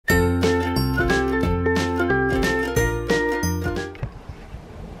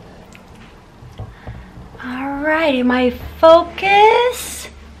right, am I focused?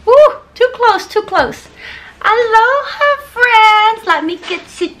 Woo, too close, too close. Aloha friends, let me get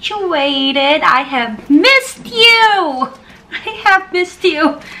situated. I have missed you. I have missed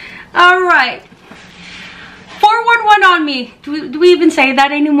you. All right. 411 on me. Do we even say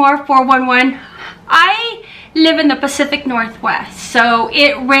that anymore? 411. I live in the Pacific Northwest, so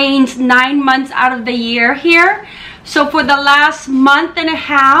it rains 9 months out of the year here. So for the last month and a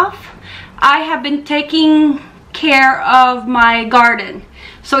half, I have been taking care of my garden.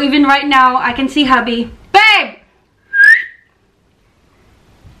 So even right now, I can see hubby. Babe!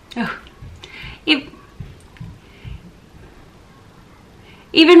 Oh.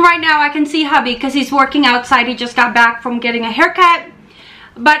 Even right now, I can see hubby because he's working outside. He just got back from getting a haircut.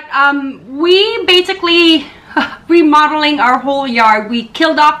 But we basically remodeling our whole yard. We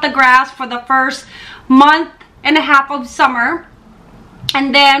killed off the grass for the first month and a half of summer.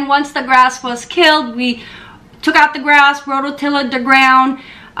 And then once the grass was killed, we took out the grass, rototilled the ground,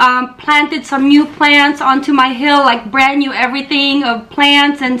 planted some new plants onto my hill, like brand new everything of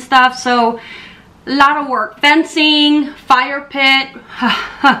plants and stuff. So a lot of work. Fencing, fire pit,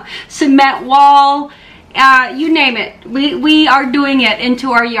 cement wall, you name it. We are doing it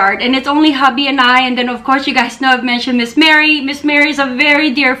into our yard. And it's only hubby and I. And then of course you guys know I've mentioned Miss Mary. Miss Mary is a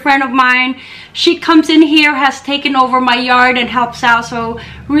very dear friend of mine. She comes in here, has taken over my yard and helps out. So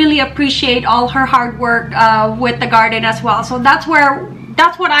really appreciate all her hard work with the garden as well. So that's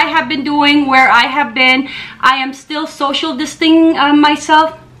what I have been doing, where I have been. I am still social distancing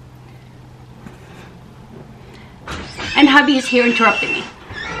myself. And hubby is here interrupting me.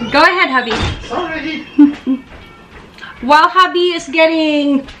 Go ahead, hubby. Sorry. While hubby is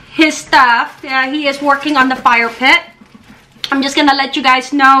getting his stuff, he is working on the fire pit. I'm just gonna let you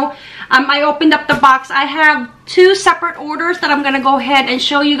guys know. I opened up the box. I have 2 separate orders that I'm gonna go ahead and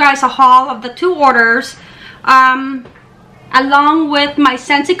show you guys a haul of the 2 orders, along with my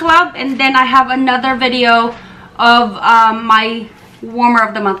Scentsy club, and then I have another video of my warmer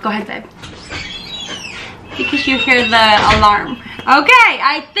of the month. Go ahead, babe. Because you hear the alarm. Okay,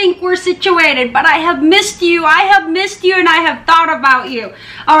 I think we're situated, but I have missed you. I have missed you and I have thought about you.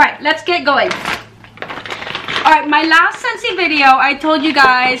 All right, let's get going. All right, my last Scentsy video, I told you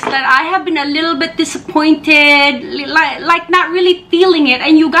guys that I have been a little bit disappointed, like not really feeling it.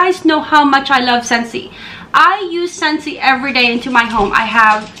 And you guys know how much I love Scentsy. I use Scentsy every day into my home. I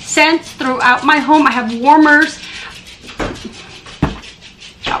have scents throughout my home. I have warmers.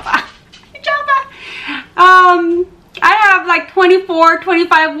 Java. I have like 24,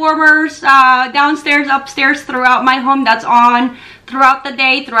 25 warmers downstairs, upstairs, throughout my home. That's on throughout the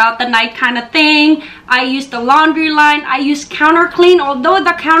day, throughout the night kind of thing. I use the laundry line. I use counter clean, although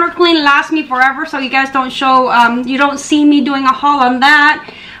the counter clean lasts me forever, so you guys don't show, you don't see me doing a haul on that.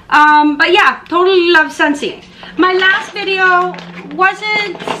 But yeah, totally love Scentsy. My last video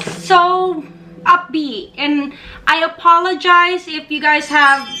wasn't so upbeat, and I apologize if you guys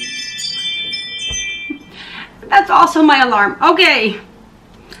have... That's also my alarm. Okay.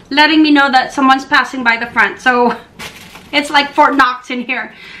 Letting me know that someone's passing by the front. So it's like Fort Knox in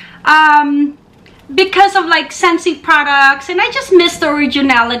here. Because of like Scentsy products, and I just missed the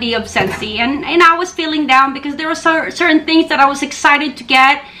originality of Scentsy. And I was feeling down because there were certain things that I was excited to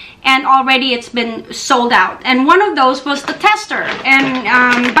get, and already it's been sold out. And one of those was the tester.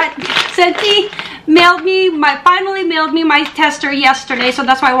 And but Scentsy finally mailed me my tester yesterday, so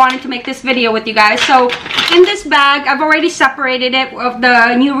that's why I wanted to make this video with you guys. So in this bag, I've already separated it of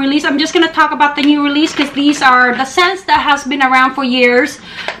the new release. I'm just gonna talk about the new release because these are the scents that has been around for years,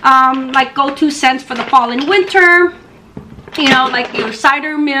 like go-to scents for the fall and winter. You know, like your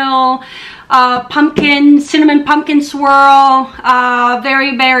cider mill, cinnamon pumpkin swirl,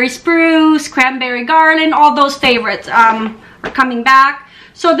 very berry spruce, cranberry garland. All those favorites are coming back.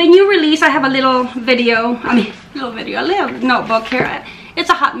 So the new release, I have a little video, a little notebook here. It's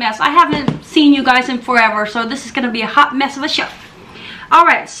a hot mess. I haven't seen you guys in forever, so this is gonna be a hot mess of a show. All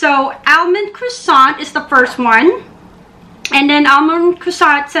right, so almond croissant is the first one. And then almond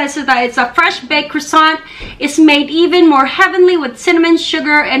croissant says that it's a fresh baked croissant. It's made even more heavenly with cinnamon,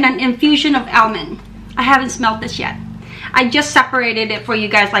 sugar, and an infusion of almond. I haven't smelled this yet. I just separated it for you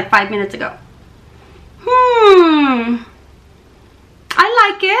guys like 5 minutes ago. I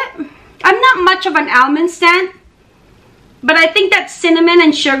like it. I'm not much of an almond scent, but I think that cinnamon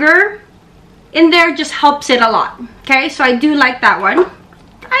and sugar in there just helps it a lot. Okay, so I do like that one.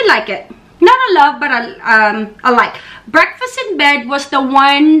 I like it. Not a love, but I like. Breakfast in Bed was the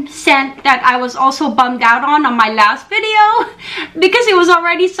one scent that I was also bummed out on my last video because it was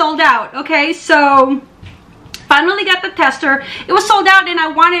already sold out. Okay, so Finally got the tester. It was sold out and I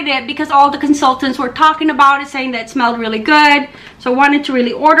wanted it because all the consultants were talking about it, saying that it smelled really good. So I wanted to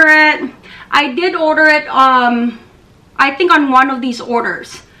really order it. I did order it, I think on one of these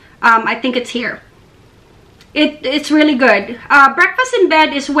orders. I think it's here. It's really good. Breakfast in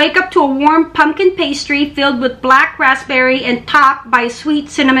bed is wake up to a warm pumpkin pastry filled with black raspberry and topped by a sweet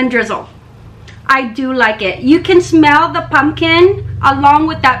cinnamon drizzle. I do like it. You can smell the pumpkin along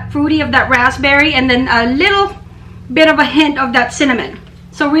with that fruity of that raspberry and then a little bit of a hint of that cinnamon.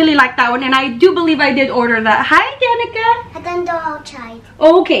 So really like that one, and I do believe I did order that. Hi, Danica. I can go outside.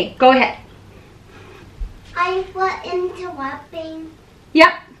 Okay, go ahead. I went into wrapping.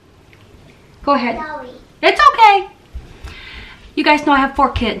 Yep. Go ahead. Sorry. It's okay. You guys know I have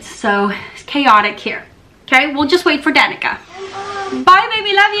 4 kids, so it's chaotic here. Okay, we'll just wait for Danica. Bye,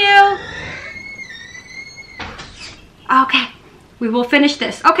 baby. Love you. Okay, we will finish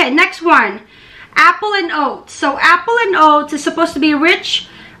this. Okay, next one. Apple and oats. So apple and oats is supposed to be rich,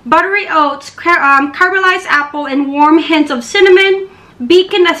 buttery oats, caramelized apple, and warm hints of cinnamon,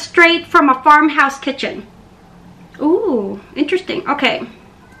 beacon straight from a farmhouse kitchen. Ooh, interesting. Okay.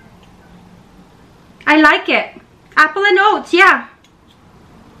 I like it. Apple and oats, yeah.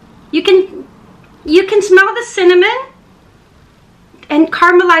 You can smell the cinnamon and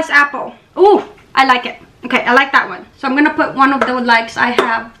caramelized apple. Ooh, I like it. Okay, I like that one. So I'm gonna put one of the likes I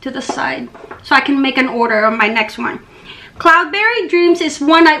have to the side so I can make an order on my next one. Cloudberry Dreams is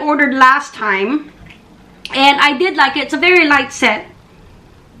one I ordered last time, and I did like it. It's a very light scent.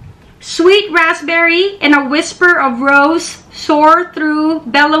 Sweet raspberry and a whisper of rose soar through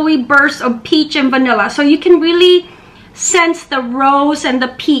bellowy bursts of peach and vanilla. So you can really sense the rose and the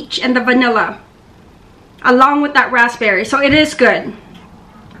peach and the vanilla along with that raspberry. So it is good.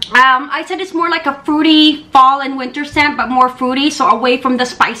 I said it's more like a fruity fall and winter scent, but more fruity, so away from the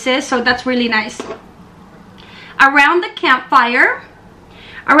spices. So that's really nice. Around the campfire.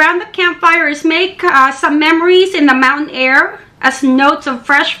 Around the campfire is make some memories in the mountain air as notes of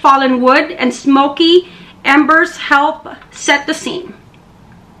fresh fallen wood and smoky embers help set the scene.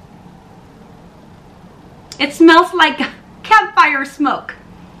 It smells like campfire smoke.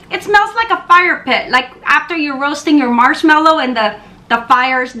 It smells like a fire pit, like after you're roasting your marshmallow and the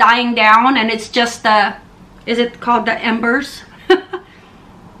fire's dying down and it's just the, is it called the embers?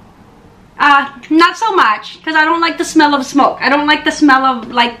 Not so much, because I don't like the smell of smoke. I don't like the smell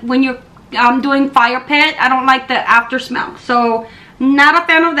of, like, when you're doing fire pit. I don't like the after smell. So not a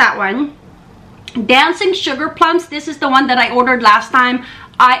fan of that one. Dancing Sugar Plums. This is the one that I ordered last time.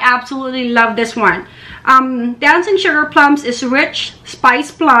 I absolutely love this one. Dancing Sugar Plums is rich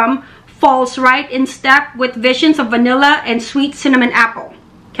spice plum, falls right in step with visions of vanilla and sweet cinnamon apple.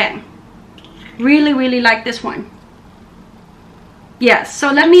 Okay, really, really like this one. Yes, so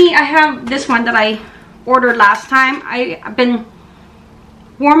I have this one that I ordered last time. I've been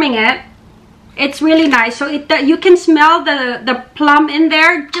warming it. It's really nice. So you can smell the plum in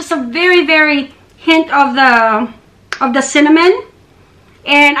there. Just a very, very hint of the cinnamon.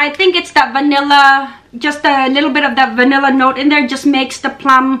 And I think it's that vanilla, just a little bit of that vanilla note in there just makes the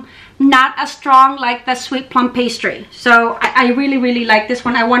plum not as strong like the sweet plum pastry. So I really, really like this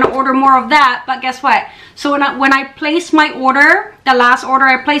one. I want to order more of that, but guess what? So when I placed my order, the last order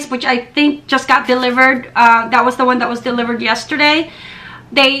I placed, which I think just got delivered, that was the one that was delivered yesterday,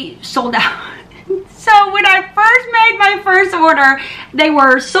 they sold out. So when I first made my first order, they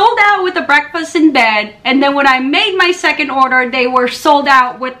were sold out with the breakfast in bed, and then when I made my second order, they were sold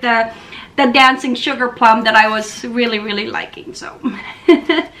out with the dancing sugar plum that I was really, really liking. So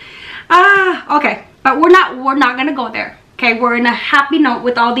okay, but we're not gonna go there. Okay, we're in a happy note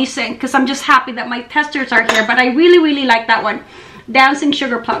with all these things because I'm just happy that my testers are here. But I really, really like that one, Dancing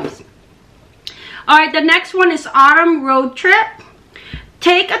Sugar Plums. All right, the next one is Autumn Road Trip.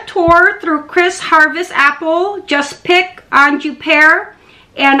 Take a tour through Chris Harvest Apple. Just pick Anjou Pear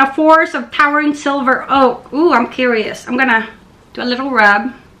and a forest of towering silver oak. Ooh, I'm curious. I'm gonna do a little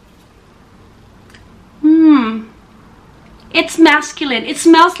rub. It's masculine. It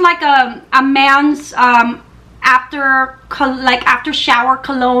smells like a man's after shower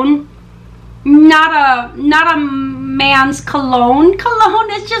cologne. Not a man's cologne.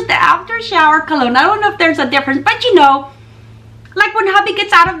 Cologne is just the after shower cologne. I don't know if there's a difference, but you know, like when hubby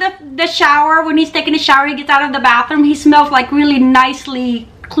gets out of the shower, when he's taking a shower, he gets out of the bathroom, he smells like really nicely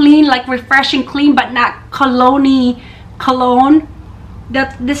clean, like refreshing clean, but not cologne-y cologne.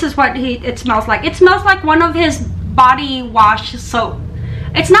 This is what it smells like. It smells like one of his body wash soap.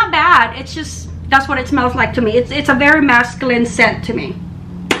 It's not bad. It's just, that's what it smells like to me. It's a very masculine scent to me.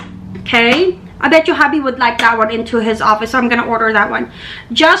 Okay. I bet your hubby would like that one into his office, so I'm gonna order that one.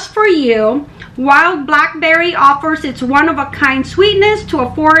 Just for you, wild blackberry offers its one-of-a-kind sweetness to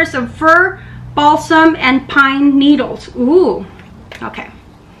a forest of fir, balsam, and pine needles. Ooh, okay.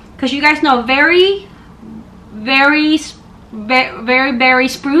 Because you guys know, very berry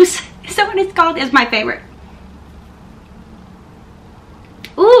spruce, is that what it's called? Is my favorite.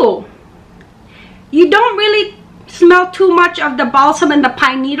 Ooh, you don't really smell too much of the balsam and the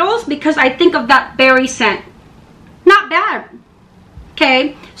pine needles because I think of that berry scent. Not bad.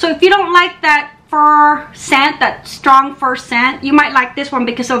 Okay, so if you don't like that fir scent, that strong fir scent, you might like this one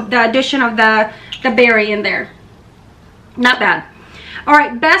because of the addition of the berry in there. Not bad. All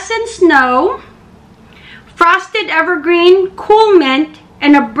right, Bess and Snow, frosted evergreen, cool mint,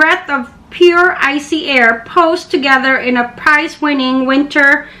 and a breath of pure icy air posed together in a prize-winning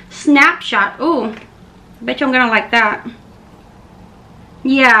winter snapshot. Ooh, I bet you I'm gonna like that.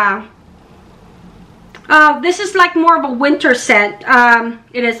 Yeah. This is like more of a winter scent.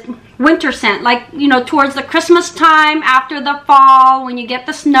 It is winter scent, like, you know, towards the Christmas time, after the fall, when you get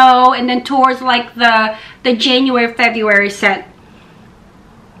the snow, and then towards like the January, February scent.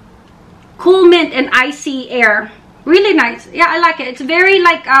 Cool mint and icy air. Really nice. Yeah, I like it. It's very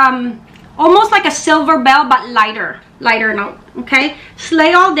like almost like a silver bell, but lighter note. Okay,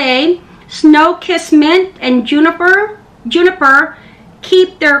 Sleigh All Day, Snow Kiss Mint, and Juniper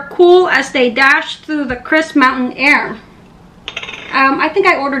keep their cool as they dash through the crisp mountain air. I think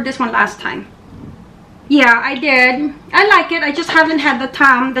I ordered this one last time. Yeah, I did. I like it. I just haven't had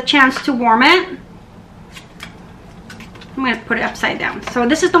the chance to warm it. I'm gonna put it upside down. So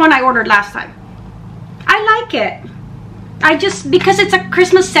this is the one I ordered last time. I like it. Because it's a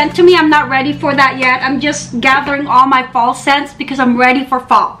Christmas scent to me, I'm not ready for that yet. I'm just gathering all my fall scents because I'm ready for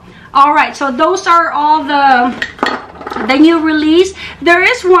fall. All right, so those are all the new release. There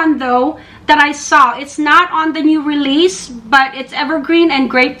is one though that I saw. It's not on the new release, but it's evergreen and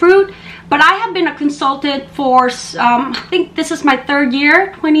grapefruit. But I have been a consultant for, I think this is my third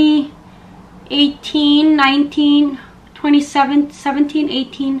year, 2018, 19, 2017,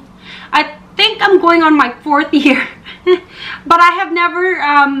 18. I think I'm going on my fourth year. But I have never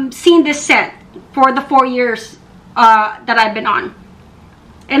seen this scent for the 4 years that I've been on.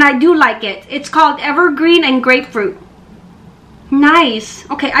 And I do like it. It's called Evergreen and Grapefruit. Nice.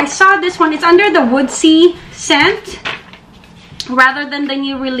 Okay, I saw this one. It's under the Woodsy scent rather than the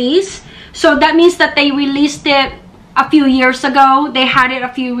new release. So that means that they released it a few years ago. They had it a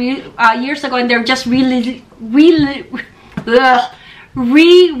few years ago, and they're just re-releasing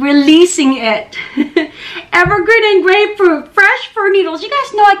it. Evergreen and Grapefruit, fresh fir needles. You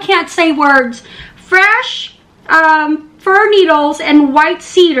guys know I can't say words. Fresh fir needles and white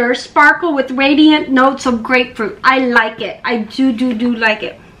cedar sparkle with radiant notes of grapefruit. I like it. I do like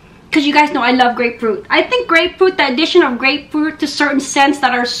it. Because you guys know I love grapefruit. I think grapefruit, the addition of grapefruit to certain scents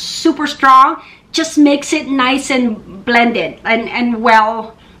that are super strong, just makes it nice and blended and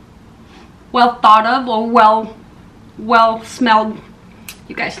well thought of, or well smelled.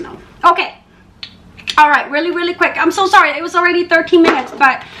 You guys know. Okay. All right, really quick. I'm so sorry. It was already 13 minutes,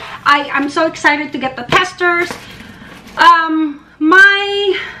 but I'm so excited to get the testers.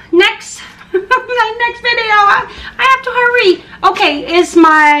 My next video, I have to hurry. Okay, is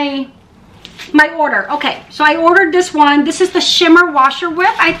my order. Okay, so I ordered this one. This is the Shimmer Washer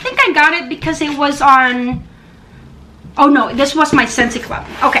Whip. I think I got it because it was on, oh no, this was my Scentsy Club.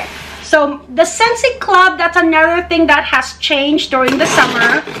 Okay, so the Scentsy Club, that's another thing that has changed during the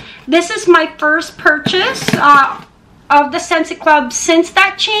summer. This is my first purchase of the Scentsy Club since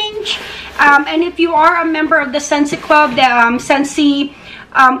that change. And if you are a member of the Scentsy Club, the Scentsy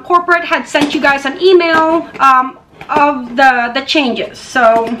corporate had sent you guys an email of the changes.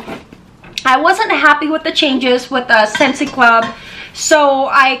 So I wasn't happy with the changes with the Scentsy Club. So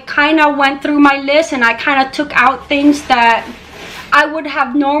I kind of went through my list and I kind of took out things that I would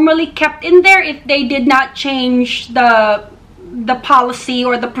have normally kept in there if they did not change the policy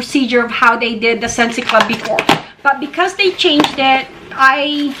or the procedure of how they did the Scentsy Club before. But because they changed it,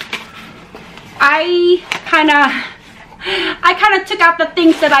 I kind of took out the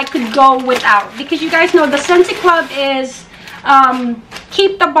things that I could go without, because you guys know the Scentsy Club is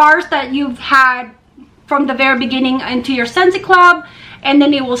keep the bars that you've had from the very beginning into your Scentsy Club, and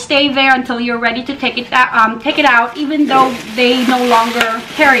then it will stay there until you're ready to take it out, even though they no longer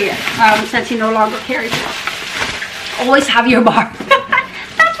carry it. Scentsy no longer carries it. Always have your bar.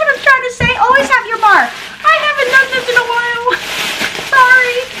 That's what I'm trying to say. Always have your bar. I haven't done this in a while.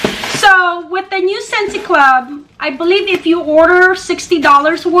 Sorry. So with the new Scentsy Club, I believe if you order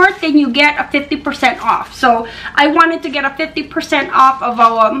 $60 worth, then you get a 50% off. So I wanted to get a 50% off of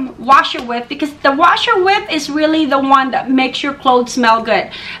a washer whip, because the washer whip is really the one that makes your clothes smell good.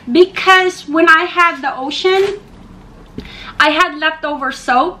 Because when I had the ocean, I had leftover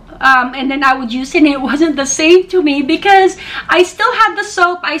soap, and then I would use it, and it wasn't the same to me, because I still had the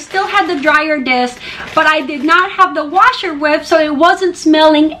soap, I still had the dryer disc, but I did not have the washer whip, so it wasn't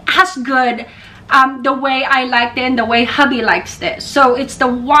smelling as good the way I liked it and the way hubby likes it. So it's the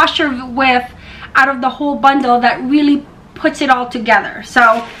washer whip out of the whole bundle that really puts it all together.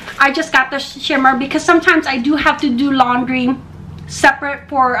 So I just got the shimmer because sometimes I do have to do laundry separate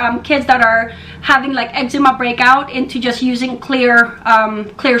for kids that are having like eczema breakout into just using clear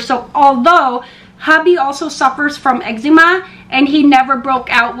soap. Although hubby also suffers from eczema and he never broke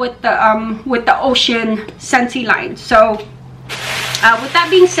out with the Ocean Scentsy line. So with that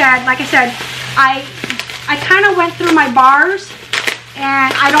being said, like I said, I kind of went through my bars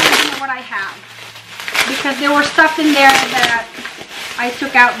and I don't even know what I have, because there were stuff in there that I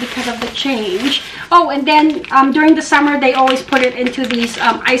took out because of the change. Oh, and then during the summer they always put it into these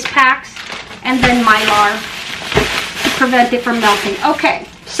ice packs and then Mylar to prevent it from melting. Okay,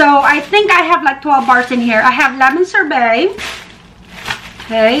 so I think I have like 12 bars in here. I have lemon sorbet.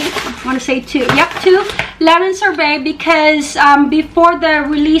 Okay, I want to say 2. Yep, 2 lemon sorbet, because before the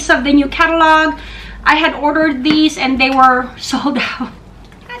release of the new catalog, I had ordered these and they were sold out.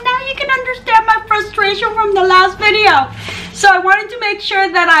 And now you can understand my frustration from the last video. So I wanted to make sure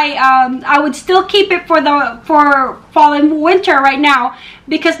that I would still keep it for fall and winter right now,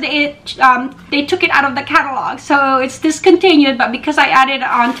 because they took it out of the catalog, so it's discontinued. But because I added it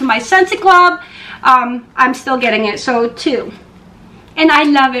onto my Scentsy Club, I'm still getting it. So 2. And I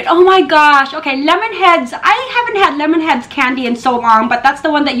love it. Oh my gosh. Okay, lemon heads. I haven't had lemon heads candy in so long, but that's the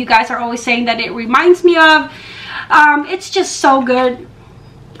one that you guys are always saying that it reminds me of. It's just so good.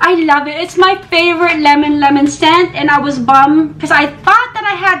 I love it. It's my favorite lemon scent, and I was bummed because I thought that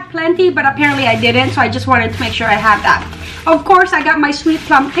I had plenty, but apparently I didn't, so I just wanted to make sure I had that. Of course, I got my sweet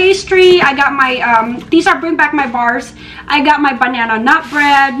plum pastry. I got my these are Bring Back My Bars. I got my banana nut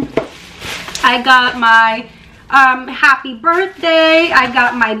bread. I got my happy birthday. I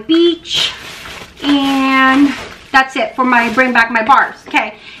got my beach, and that's it for my Bring Back My Bars.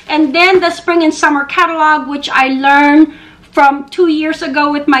 Okay, and then the spring and summer catalog, which I learned from 2 years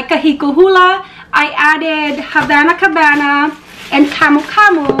ago with my Kahiko Hula. I added Havana Cabana and Camu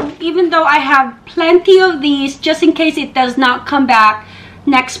Camu, even though I have plenty of these, just in case it does not come back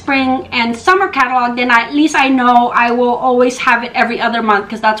next spring and summer catalog, then at least I know I will always have it every other month,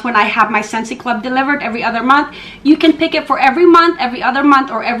 because that's when I have my Scentsy Club delivered every other month. You can pick it for every month, every other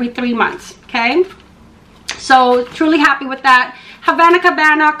month, or every 3 months. Okay, so truly happy with that. Havana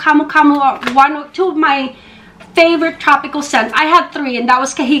Cabana, Camu Camu are 2 of my favorite tropical scents. I had 3, and that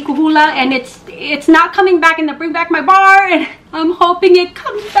was Kahiko Hula, and it's not coming back in the Bring Back My Bar, and I'm hoping it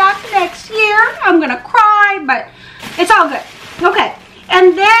comes back next year. I'm gonna cry, but it's all good. Okay,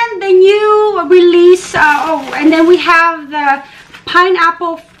 and then the new release, oh, and then we have the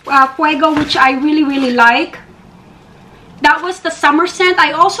Pineapple Fuego, which I really like. That was the summer scent.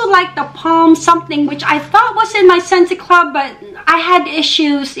 I also like the Palm something, which I thought was in my Scentsy Club, but I had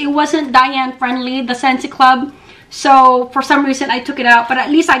issues. It wasn't Diane friendly, the Scentsy Club. So for some reason I took it out, but at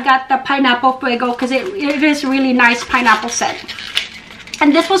least I got the Pineapple Fuego because it is really nice pineapple scent.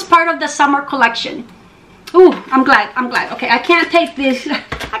 And this was part of the summer collection. Ooh, I'm glad. Okay, I can't take this.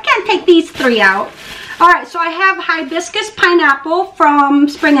 I can't take these 3 out. All right, so I have Hibiscus Pineapple from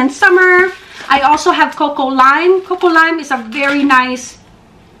spring and summer. I also have Cocoa Lime. Cocoa Lime is a very nice,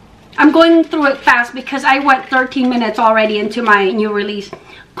 I'm going through it fast because I went 13 minutes already into my new release.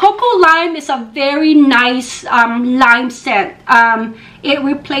 Cocoa Lime is a very nice lime scent. It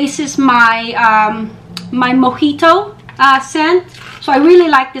replaces my my Mojito scent. So I really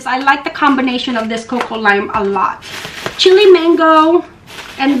like this. I like the combination of this Cocoa Lime a lot. Chili Mango,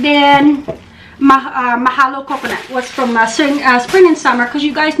 and then Mahalo Coconut was from spring and summer, because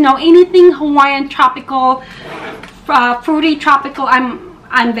you guys know anything Hawaiian tropical, fruity tropical,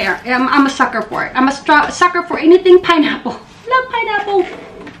 I'm there. I'm a sucker for it. I'm a sucker for anything pineapple. Love pineapple.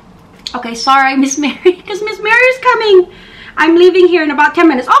 Okay, sorry, Miss Mary, because Miss Mary is coming. I'm leaving here in about 10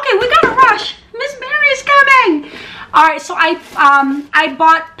 minutes. Okay, we gotta rush. Miss Mary is coming. All right, so I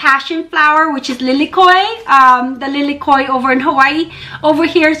bought passion flower, which is lilikoi. The lilikoi over in Hawaii. Over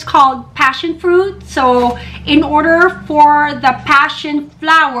here it's called passion fruit. So in order for the passion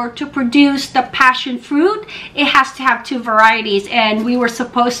flower to produce the passion fruit, it has to have 2 varieties. And we were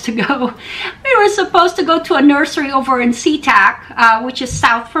supposed to go to a nursery over in SeaTac, which is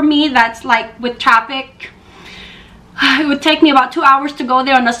south from me. That's like with traffic. It would take me about 2 hours to go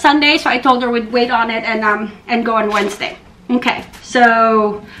there on a Sunday, so I told her we'd wait on it and go on Wednesday. Okay,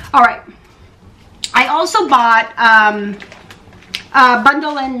 so all right. I also bought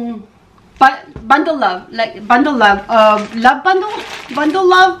bundle love of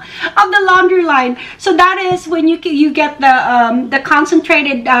the laundry line. So that is when you get the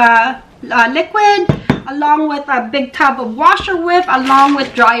concentrated liquid, along with a big tub of washer whiff, along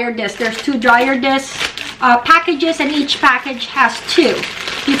with dryer discs. There's 2 dryer discs packages, and each package has 2.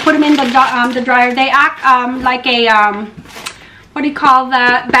 You put them in the dryer. They act like a what do you call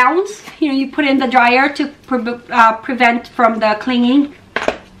the bounce? You know, you put in the dryer to prevent from the clinging.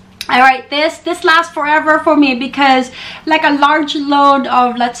 All right, this lasts forever for me because like a large load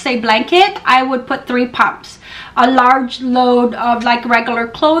of, let's say, blanket, I would put 3 pumps. A large load of like regular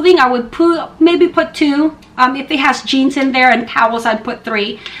clothing, I would maybe put 2. If it has jeans in there and towels, I'd put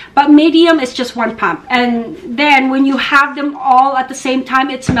 3. But medium is just 1 pump. And then when you have them all at the same time,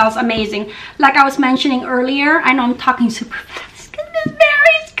 it smells amazing. Like I was mentioning earlier, I know I'm talking super fast because Miss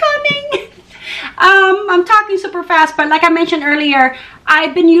Mary's coming. I'm talking super fast, but like I mentioned earlier,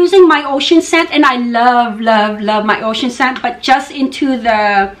 I've been using my ocean scent, and I love my ocean scent, but just into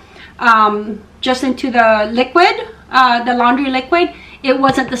the liquid, the laundry liquid, it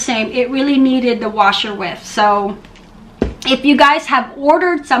wasn't the same. It really needed the washer whiff. So if you guys have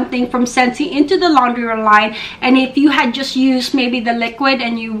ordered something from Scentsy into the laundry line, and if you had just used maybe the liquid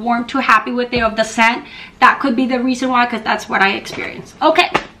and you weren't too happy with it of the scent, that could be the reason why, because that's what I experienced. Okay,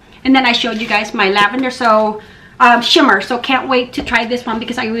 and then I showed you guys my lavender shimmer, so can't wait to try this one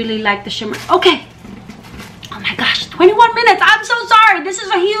because I really like the shimmer. Okay, oh my gosh, 21 minutes. I'm so sorry, this is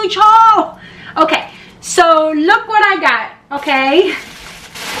a huge haul. Okay, so look what I got. Okay,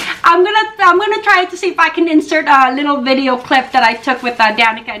 I'm gonna try to see if I can insert a little video clip that I took with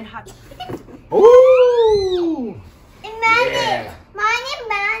Danica and Hutch. Ooh! Magnet. Mine is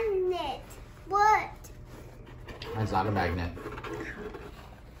magnet. What? Mine's not a magnet.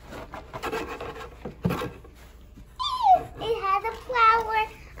 It has a flower.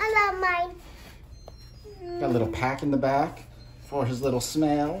 I love mine. Got a little pack in the back for his little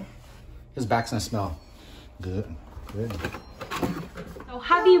smell. His back's gonna smell good. Good. So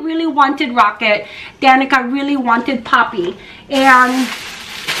hubby really wanted Rocket. Danica really wanted Poppy. And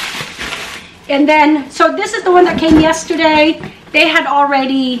then, so this is the one that came yesterday. They had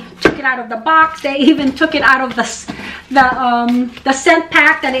already took it out of the box. They even took it out of the scent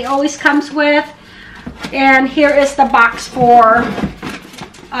pack that it always comes with. And here is the box for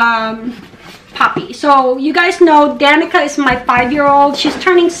Poppy. So you guys know Danica is my 5-year-old. She's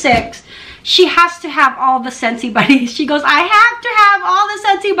turning 6. She has to have all the Scentsy buddies. She goes, I have to have all the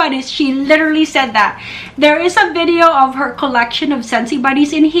Scentsy buddies. She literally said that. There is a video of her collection of Scentsy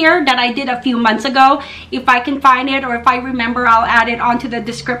buddies in here that I did a few months ago. If I can find it, or if I remember, I'll add it onto the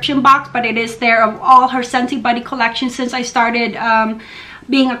description box. But it is there, of all her Scentsy buddy collection since I started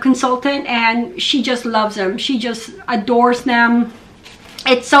being a consultant. And she just loves them. She just adores them.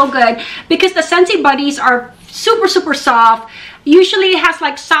 It's so good because the Scentsy buddies are super soft. Usually it has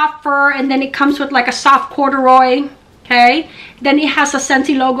like soft fur, and then it comes with like a soft corduroy. Okay, then it has a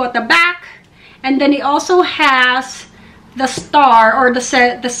Scentsy logo at the back, and then it also has the star or the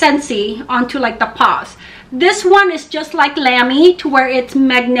Scentsy onto like the paws. This one is just like Lammy, to where it's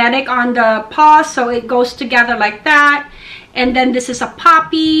magnetic on the paws, so it goes together like that. And then this is a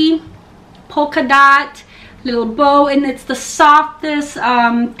Poppy, polka dot, little bow, and it's the softest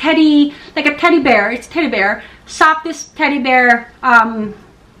teddy, like a teddy bear. It's teddy bear, softest teddy bear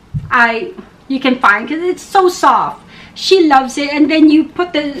you can find, because it's so soft. She loves it. And then you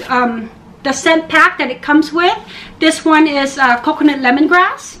put the scent pack that it comes with. This one is coconut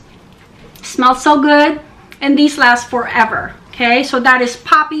lemongrass. Smells so good, and these last forever. Okay, so that is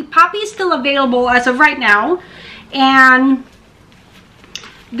Poppy. Poppy is still available as of right now. And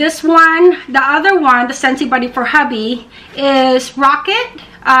this one, the other one, the Scentsy buddy for hubby, is Rocket.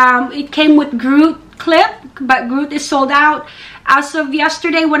 It came with Groot clip, but Groot is sold out. As of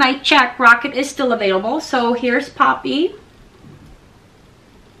yesterday when I checked, Rocket is still available. So here's Poppy.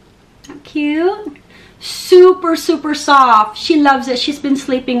 Cute. Super soft. She loves it. She's been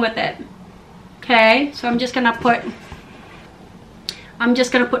sleeping with it. Okay, so I'm just gonna put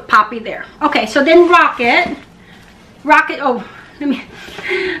Poppy there. Okay, so then Rocket. Rocket. Oh, let me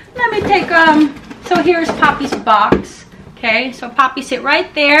take so here's Poppy's box. Okay, so Poppy sit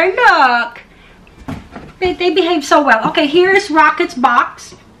right there. Look, they behave so well. Okay, here's Rocket's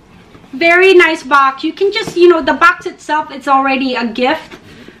box. Very nice box. You can just, you know, the box itself, it's already a gift,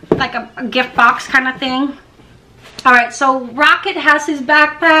 like a gift box kind of thing. All right, so Rocket has his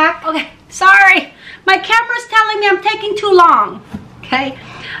backpack. Okay, sorry, my camera's telling me I'm taking too long. Okay,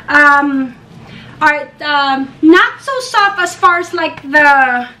 all right, not so soft as far as like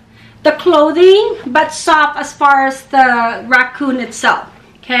the clothing, but soft as far as the raccoon itself.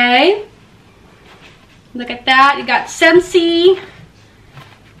 Okay, look at that. You got Scentsy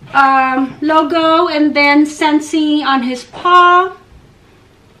logo, and then Scentsy on his paw.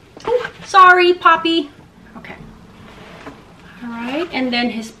 Ooh, sorry, Poppy. Okay. All right, and then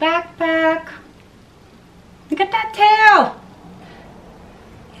his backpack. Look at that tail.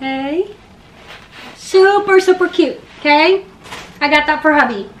 Okay. Super, super cute. Okay. I got that for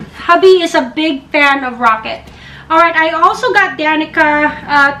hubby. Hubby is a big fan of Rocket. All right, I also got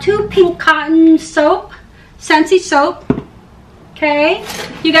Danica 2 pink cotton soap, Scentsy soap. Okay,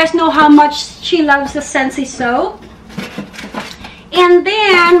 you guys know how much she loves the Scentsy soap. And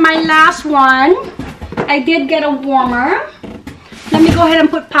then my last one, I did get a warmer. Let me go ahead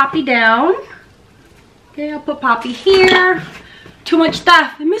and put Poppy down. Okay, I'll put Poppy here. Too much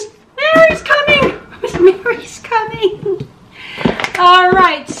stuff. Miss Mary's coming. Miss Mary's coming. All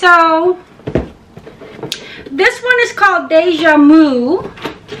right, so this one is called Deja Vu.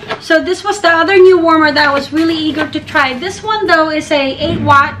 So this was the other new warmer that I was really eager to try. This one though is a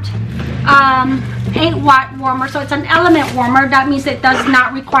 8-watt warmer. So it's an element warmer. That means it does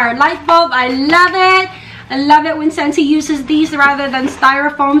not require light bulb. I love it. I love it when Scentsy uses these rather than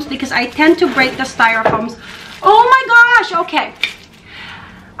styrofoams, because I tend to break the styrofoams. Oh my gosh, okay.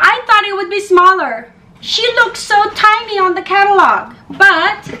 I thought it would be smaller. She looks so tiny on the catalog,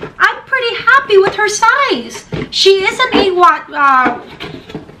 but I'm pretty happy with her size. She is an 8-watt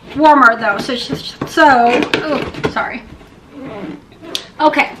warmer though, oh, sorry.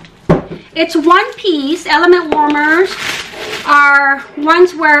 Okay, it's one piece. Element warmers are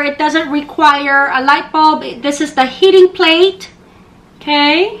ones where it doesn't require a light bulb. This is the heating plate,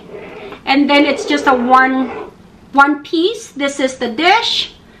 okay, and then it's just a one piece. This is the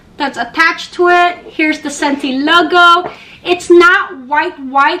dish that's attached to it. Here's the Scentsy logo. It's not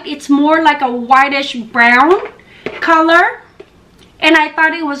white, it's more like a whitish brown color. And I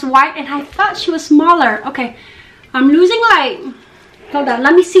thought it was white, and I thought she was smaller. Okay, I'm losing light. Hold on,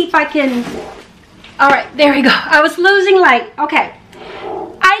 let me see if I can. All right, there we go. I was losing light. Okay,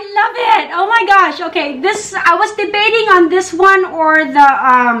 I love it. Oh my gosh. Okay, this, I was debating on this one or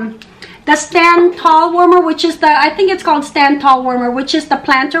the Stand Tall warmer, which is the, I think it's called Stand Tall warmer, which is the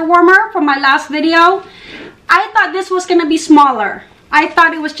planter warmer from my last video. I thought this was gonna be smaller. I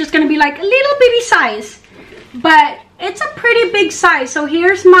thought it was just gonna be like a little bitty size, but it's a pretty big size. So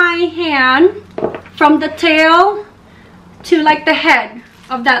here's my hand from the tail to like the head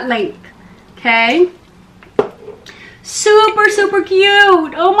of that length. Okay, super, super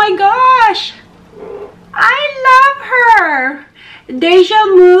cute. Oh my gosh, I love her. Deja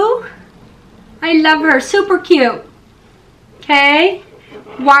Vu, I love her, super cute. Okay,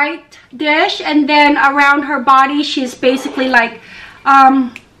 white dish, and then around her body she's basically like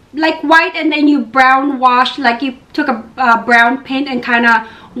white, and then you brown wash, like you took a brown paint and kind of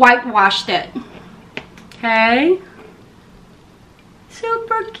whitewashed it. Okay,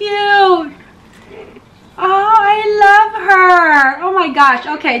 super cute. Oh, I love her. Oh my gosh.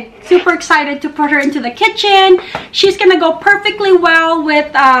 Okay, super excited to put her into the kitchen. She's gonna go perfectly well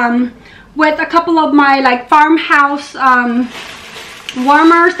with a couple of my like farmhouse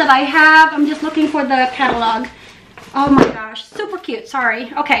warmers that I have. I'm just looking for the catalog. Oh my gosh, super cute.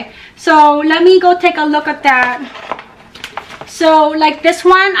 Sorry. Okay, so let me go take a look at that. So like this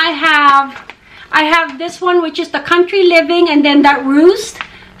one, I have this one, which is the Country Living, and then that Roost.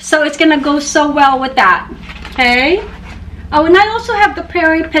 So it's gonna go so well with that. Okay. Oh, and I also have the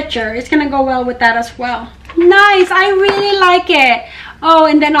Prairie Picture. It's gonna go well with that as well. Nice. I really like it. Oh,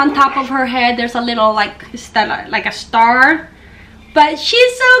 and then on top of her head, there's a little like, is that like a star? But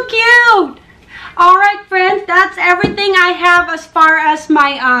she's so cute. All right, friends, that's everything I have as far as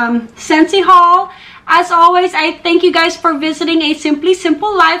my Scentsy haul. As always, I thank you guys for visiting A Simply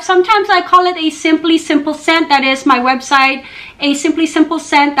Simple Life. Sometimes I call it A Simply Simple Scent. That is my website,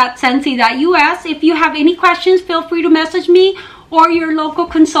 asimplysimplescent.scentsy.us. If you have any questions, feel free to message me or your local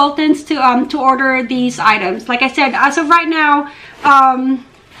consultants to order these items. Like I said, as of right now,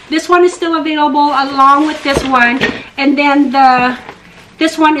 this one is still available along with this one, and then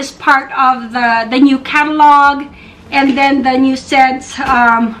this one is part of the new catalog, and then the new scents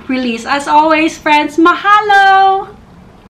release. As always, friends, mahalo!